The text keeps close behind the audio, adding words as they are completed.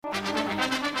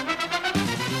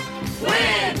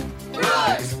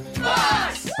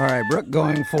All right, Brooke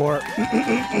going for,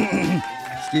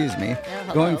 excuse me,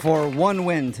 going for one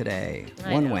win today.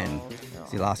 One win.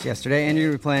 He lost yesterday, and you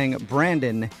were playing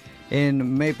Brandon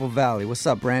in Maple Valley. What's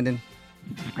up, Brandon?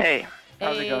 Hey,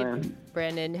 how's it going?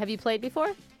 Brandon, have you played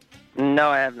before? No,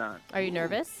 I have not. Are you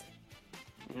nervous?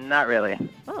 Not really.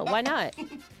 Oh, why not?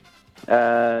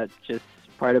 Just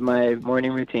part of my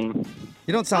morning routine.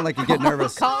 You don't sound like you get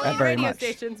nervous Calling very radio much.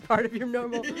 station's part of your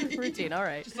normal routine. All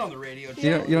right. Just on the radio.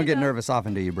 You don't get nervous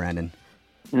often, do you, Brandon?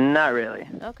 Not really.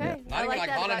 Okay. Not I even like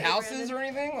that haunted about you, houses Brandon. or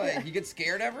anything? Like, you get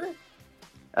scared ever?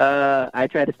 I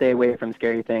try to stay away from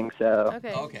scary things, so.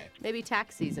 Okay. Okay. Maybe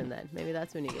tax season then. Maybe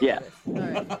that's when you get Yeah.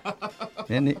 nervous. All right.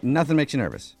 And nothing makes you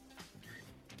nervous?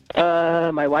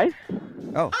 My wife?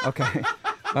 Oh, okay.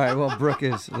 All right, well, Brooke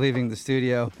is leaving the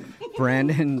studio.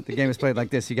 Brandon, the game is played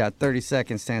like this. You got 30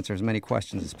 seconds to answer as many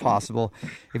questions as possible.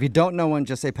 If you don't know one,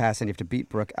 just say pass, and you have to beat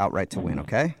Brooke outright to win,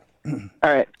 okay? All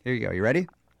right. Here you go. You ready?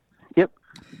 Yep.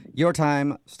 Your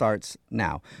time starts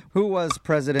now. Who was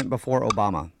president before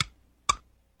Obama?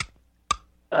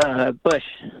 Bush.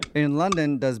 In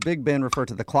London, does Big Ben refer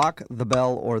to the clock, the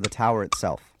bell, or the tower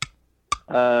itself?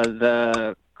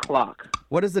 The clock.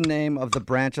 What is the name of the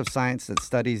branch of science that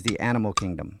studies the animal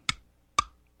kingdom?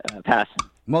 Pass.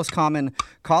 Most common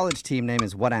college team name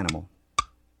is what animal?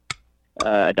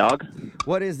 A dog.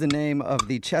 What is the name of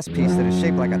the chess piece that is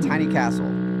shaped like a tiny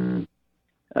castle?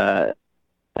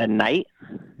 A knight.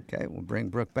 Okay, we'll bring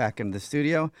Brooke back into the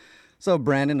studio. So,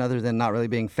 Brandon, other than not really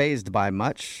being fazed by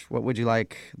much, what would you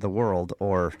like the world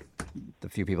or the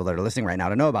few people that are listening right now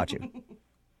to know about you?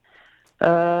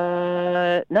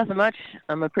 Nothing much.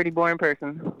 I'm a pretty boring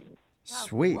person.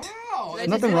 Sweet. Wow. That's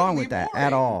Nothing just wrong really with that boring.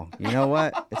 at all. You know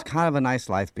what? It's kind of a nice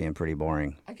life being pretty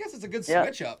boring. I guess it's a good Yeah.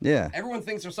 switch up. Yeah. Everyone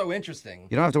thinks they're so interesting.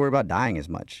 You don't have to worry about dying as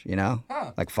much, you know?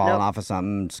 Huh. Like falling Nope. off of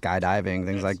something, skydiving,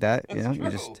 things like that. You know, That's you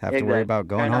just true. have to worry about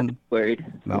Try going not to home, be worried.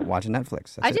 about watching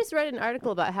Netflix. That's I it. just read an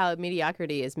article about how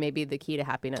mediocrity is maybe the key to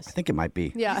happiness. I think it might be.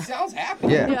 He Yeah. sounds happy.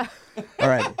 Yeah. Yeah. All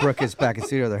right, Brooke is back in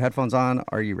studio. Their headphones on.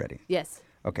 Are you ready? Yes.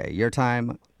 Okay, your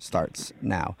time starts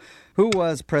now. Who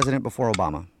was president before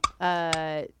Obama?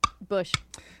 Bush.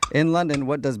 In London,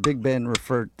 what does Big Ben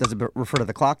refer? Does it refer to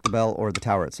the clock, the bell, or the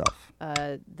tower itself?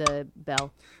 The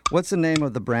bell. What's the name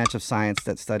of the branch of science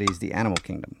that studies the animal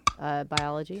kingdom?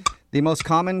 Biology. The most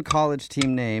common college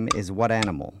team name is what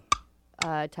animal?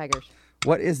 Tigers.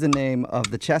 What is the name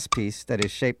of the chess piece that is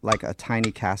shaped like a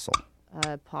tiny castle?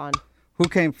 Pawn. Who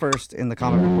came first in the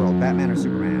comic book world, Batman or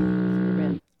Superman?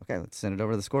 Superman. Okay, let's send it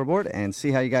over to the scoreboard and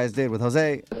see how you guys did with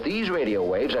Jose These radio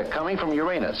waves are coming from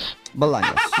Uranus.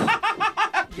 Bolaños.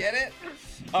 Get it?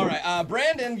 All right,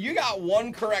 Brandon, you got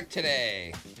one correct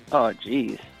today. Oh,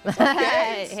 jeez.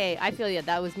 Hey, hey, I feel you.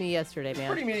 That was me yesterday, man.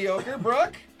 Pretty mediocre.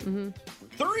 Brooke? Mm-hmm.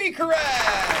 3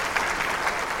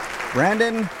 correct.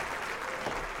 Brandon,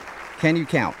 can you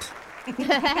count?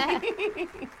 I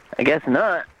guess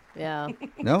not. Yeah.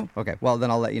 No? Okay, well,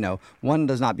 then I'll let you know. 1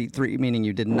 does not beat 3, meaning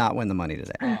you did not win the money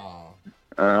today. Oh.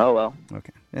 Oh, well.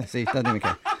 Okay. Yeah, see, doesn't even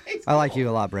care. I like you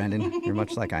a lot, Brandon. You're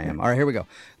much like I am. All right, here we go.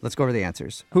 Let's go over the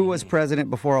answers. Who was president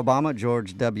before Obama?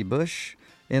 George W. Bush.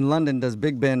 In London, does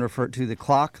Big Ben refer to the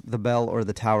clock, the bell, or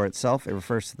the tower itself? It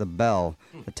refers to the bell.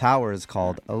 The tower is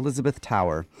called Elizabeth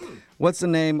Tower. What's the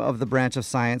name of the branch of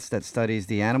science that studies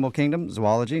the animal kingdom?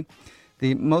 Zoology.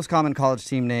 The most common college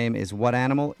team name is what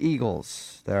animal?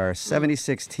 Eagles. There are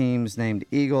 76 teams named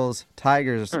Eagles.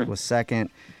 Tigers was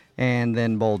second, and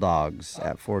then Bulldogs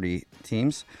at 40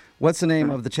 teams. What's the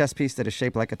name of the chess piece that is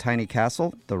shaped like a tiny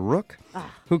castle? The Rook.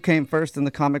 Who came first in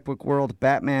the comic book world,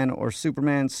 Batman or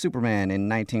Superman? Superman in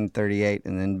 1938,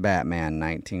 and then Batman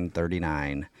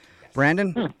 1939.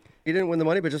 Brandon? You didn't win the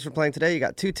money, but just for playing today, you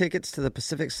got 2 tickets to the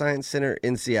Pacific Science Center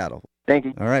in Seattle. Thank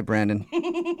you. All right, Brandon.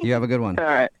 You have a good one. All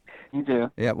right. You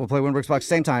too. Yeah, we'll play Winbrook's Box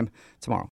same time tomorrow.